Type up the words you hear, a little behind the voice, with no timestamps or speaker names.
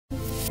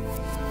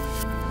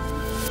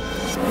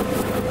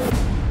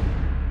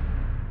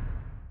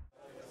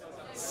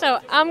So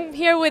I'm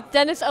here with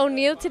Dennis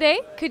O'Neill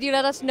today. Could you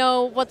let us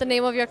know what the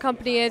name of your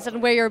company is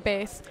and where you're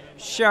based?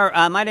 Sure.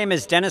 My name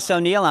is Dennis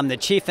O'Neill. I'm the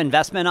Chief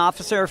Investment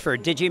Officer for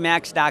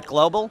DigiMax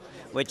Global,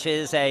 which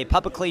is a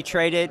publicly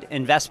traded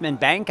investment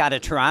bank out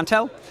of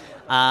Toronto.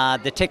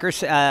 The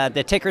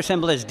ticker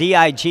symbol is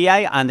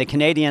DIGI on the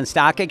Canadian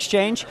Stock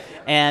Exchange,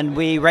 and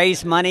we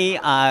raise money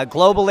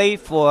globally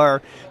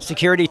for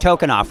security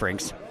token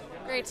offerings.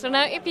 Great. So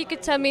now if you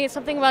could tell me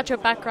something about your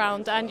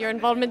background and your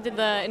involvement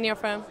in your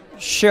firm.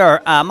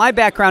 Sure. My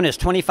background is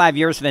 25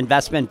 years of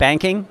investment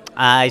banking.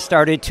 I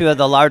started two of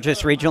the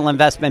largest regional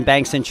investment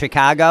banks in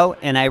Chicago,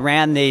 and I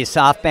ran the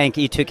SoftBank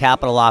E2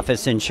 Capital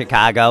office in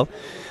Chicago.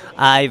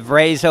 I've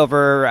raised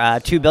over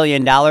 $2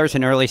 billion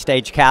in early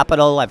stage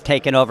capital. I've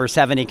taken over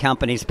 70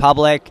 companies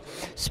public,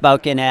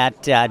 spoken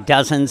at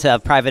dozens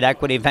of private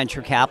equity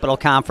venture capital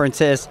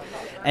conferences,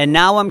 and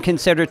now I'm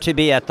considered to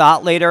be a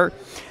thought leader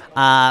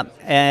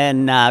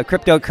in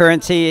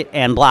cryptocurrency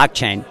and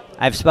blockchain.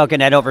 I've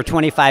spoken at over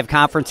 25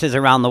 conferences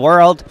around the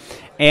world,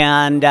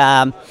 and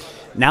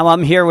now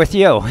I'm here with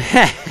you.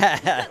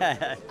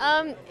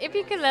 If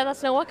you could let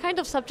us know what kind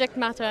of subject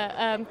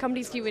matter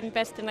companies do you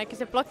invest in, like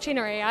is it blockchain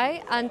or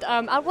AI, and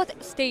at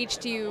what stage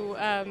do you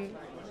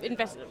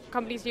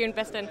companies do you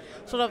invest in,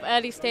 sort of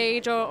early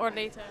stage or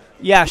later?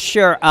 Yeah,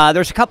 sure.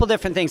 There's a couple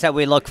different things that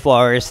we look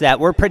for. Is that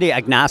we're pretty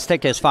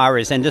agnostic as far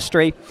as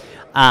industry.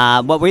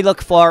 What we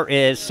look for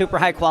is super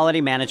high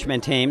quality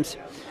management teams,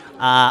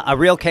 a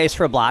real case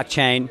for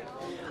blockchain,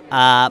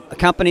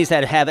 companies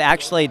that have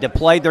actually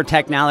deployed their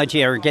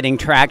technology are getting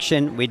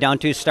traction. We don't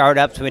do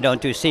startups, we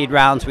don't do seed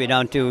rounds, we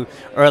don't do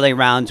early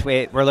rounds.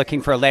 We're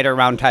looking for later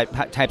round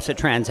types of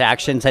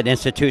transactions that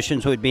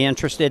institutions would be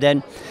interested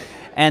in.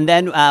 And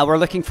then we're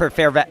looking for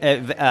fair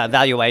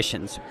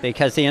valuations,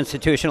 because the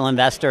institutional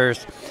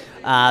investors,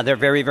 they're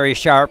very, very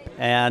sharp,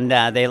 and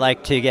they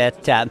like to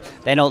get,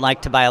 they don't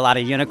like to buy a lot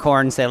of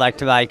unicorns. They like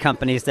to buy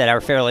companies that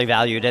are fairly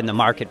valued in the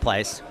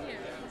marketplace.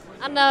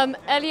 And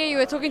earlier you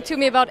were talking to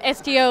me about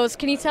STOs.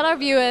 Can you tell our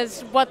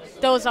viewers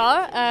what those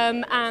are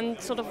and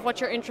sort of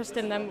what your interest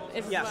in them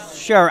is as well?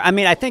 Sure. I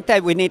mean, I think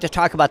that we need to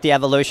talk about the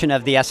evolution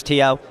of the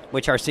STO,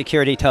 which are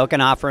security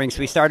token offerings.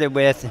 We started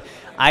with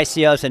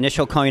ICOs,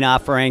 initial coin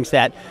offerings,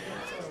 that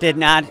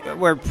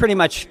were pretty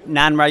much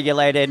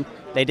non-regulated.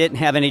 They didn't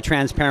have any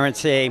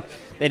transparency.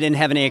 They didn't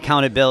have any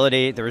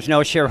accountability. There was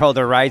no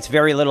shareholder rights,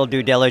 very little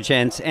due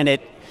diligence, and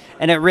it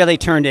really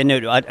turned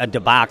into a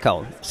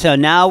debacle. So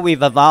now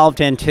we've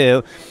evolved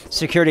into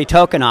security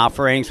token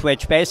offerings,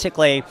 which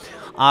basically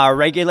are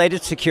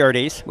regulated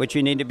securities, which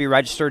you need to be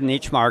registered in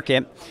each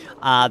market.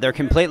 They're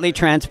completely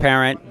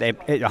transparent. They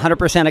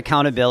 100%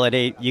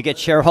 accountability. You get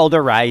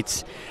shareholder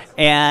rights,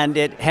 and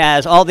it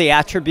has all the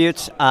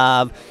attributes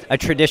of a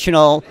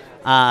traditional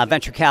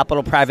venture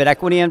capital private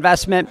equity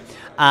investment,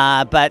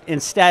 but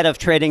instead of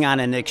trading on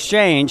an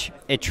exchange,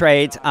 it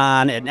trades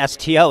on an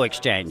STO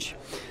exchange.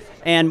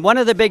 And one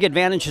of the big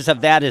advantages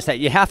of that is that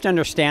you have to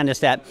understand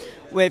is that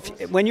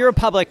when you're a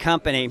public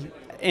company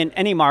in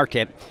any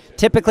market,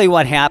 typically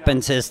what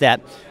happens is that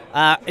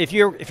if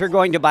you're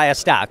going to buy a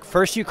stock,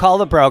 first you call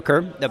the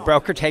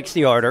broker takes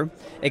the order,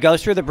 it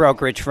goes through the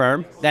brokerage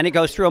firm, then it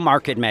goes through a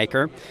market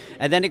maker,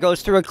 and then it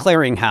goes through a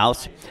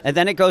clearinghouse, and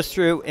then it goes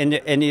through, in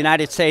the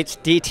United States,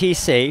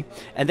 DTC,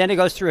 and then it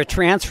goes through a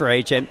transfer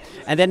agent,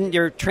 and then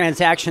your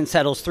transaction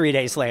settles 3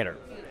 days later.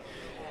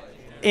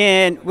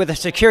 And with a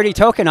security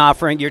token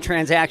offering, your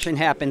transaction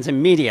happens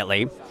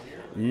immediately.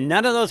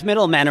 None of those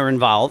middlemen are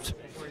involved.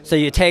 So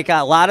you take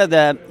a lot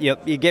of you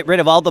get rid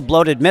of all the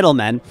bloated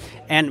middlemen,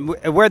 and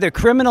where the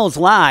criminals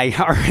lie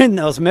are in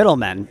those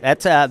middlemen.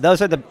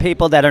 Those are the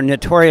people that are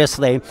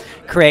notoriously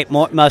create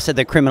most of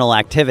the criminal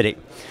activity.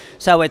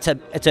 So it's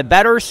a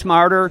better,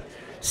 smarter,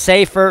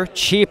 safer,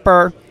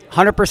 cheaper,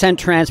 100%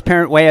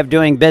 transparent way of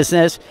doing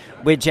business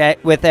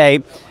with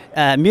a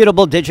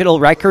mutable digital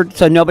record,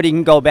 so nobody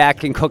can go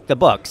back and cook the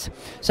books.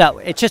 So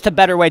it's just a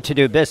better way to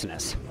do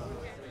business.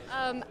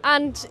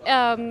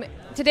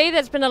 Today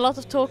there's been a lot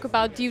of talk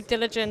about due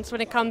diligence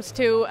when it comes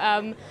to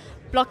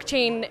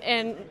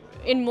blockchain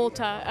in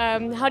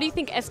Malta. How do you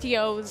think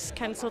STOs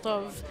can sort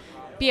of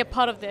be a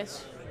part of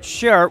this?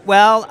 Sure.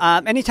 Well,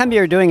 anytime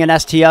you're doing an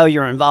STO,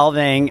 you're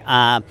involving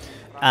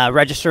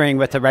registering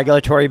with the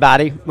regulatory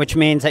body, which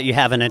means that you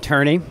have an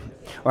attorney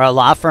or a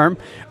law firm,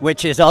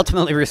 which is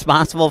ultimately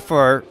responsible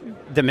for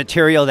the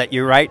material that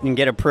you write and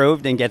get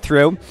approved and get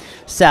through.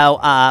 So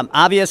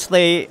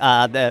obviously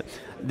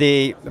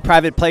the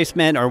private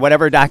placement or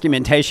whatever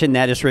documentation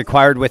that is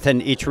required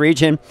within each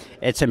region,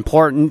 it's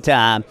important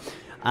that,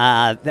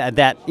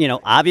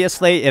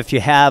 obviously if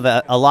you have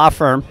a law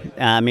firm,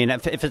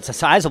 if it's a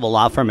sizable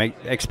law firm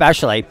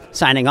especially,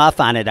 signing off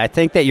on it, I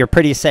think that you're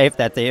pretty safe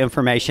that the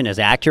information is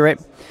accurate.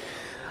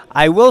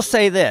 I will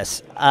say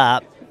this,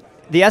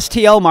 the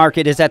STO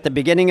market is at the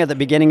beginning of the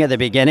beginning of the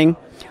beginning.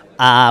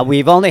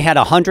 We've only had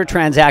 100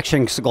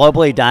 transactions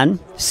globally done.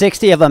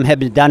 60 of them have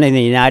been done in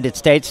the United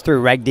States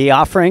through Reg D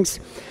offerings.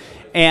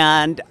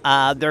 And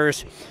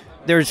there's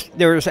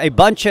there's a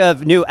bunch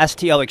of new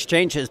STO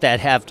exchanges that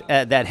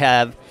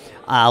have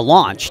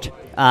launched.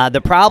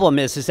 The problem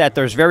is that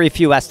there's very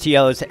few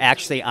STOs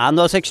actually on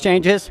those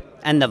exchanges,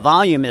 and the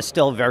volume is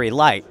still very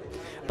light.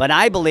 But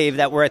I believe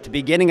that we're at the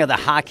beginning of the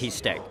hockey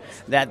stick,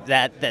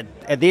 that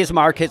these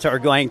markets are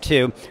going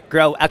to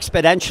grow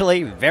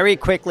exponentially, very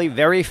quickly,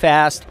 very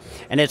fast,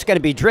 and it's going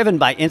to be driven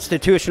by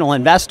institutional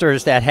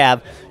investors that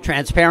have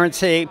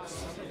transparency,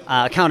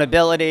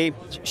 accountability,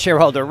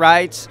 shareholder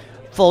rights,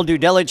 full due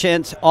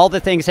diligence, all the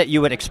things that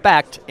you would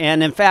expect.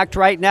 And in fact,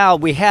 right now,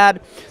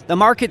 the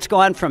market's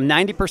gone from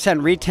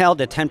 90% retail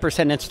to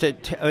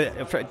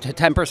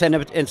 10%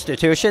 of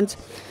institutions.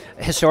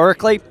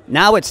 Historically,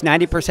 now it's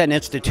 90%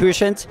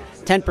 institutions,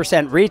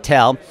 10%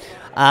 retail,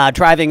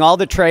 driving all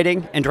the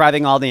trading and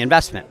driving all the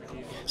investment.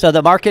 So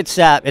the market's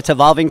it's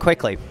evolving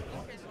quickly.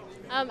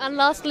 And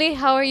lastly,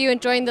 how are you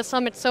enjoying the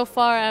summit so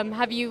far?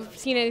 Have you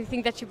seen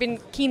anything that you've been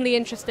keenly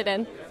interested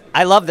in?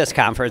 I love this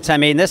conference. I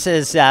mean, this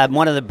is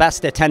one of the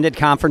best attended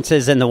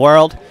conferences in the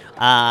world.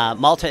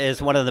 Malta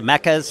is one of the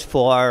meccas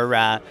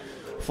for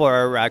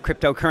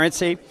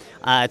cryptocurrency.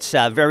 It's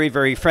a very,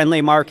 very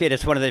friendly market.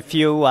 It's one of the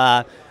few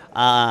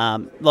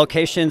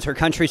locations or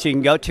countries you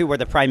can go to where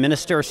the Prime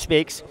Minister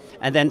speaks,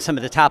 and then some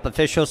of the top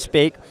officials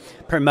speak,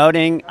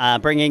 promoting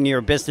bringing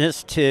your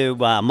business to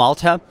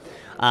Malta.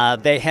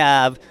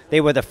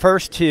 They were the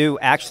first to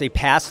actually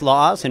pass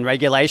laws and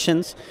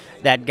regulations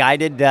that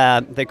guided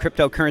the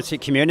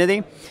cryptocurrency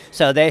community.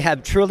 So they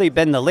have truly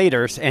been the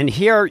leaders. And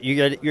here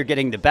you're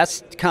getting the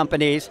best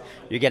companies,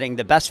 you're getting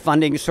the best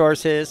funding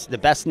sources, the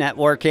best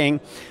networking,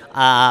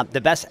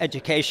 the best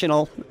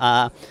educational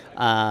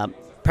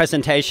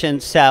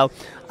presentations. So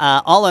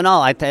all in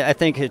all, I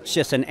think it's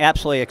just an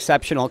absolutely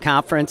exceptional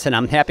conference, and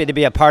I'm happy to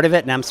be a part of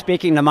it, and I'm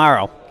speaking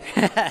tomorrow.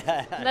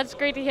 That's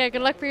great to hear.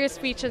 Good luck for your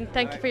speech, and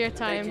thank you for your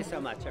time. Thank you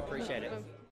so much. I appreciate it.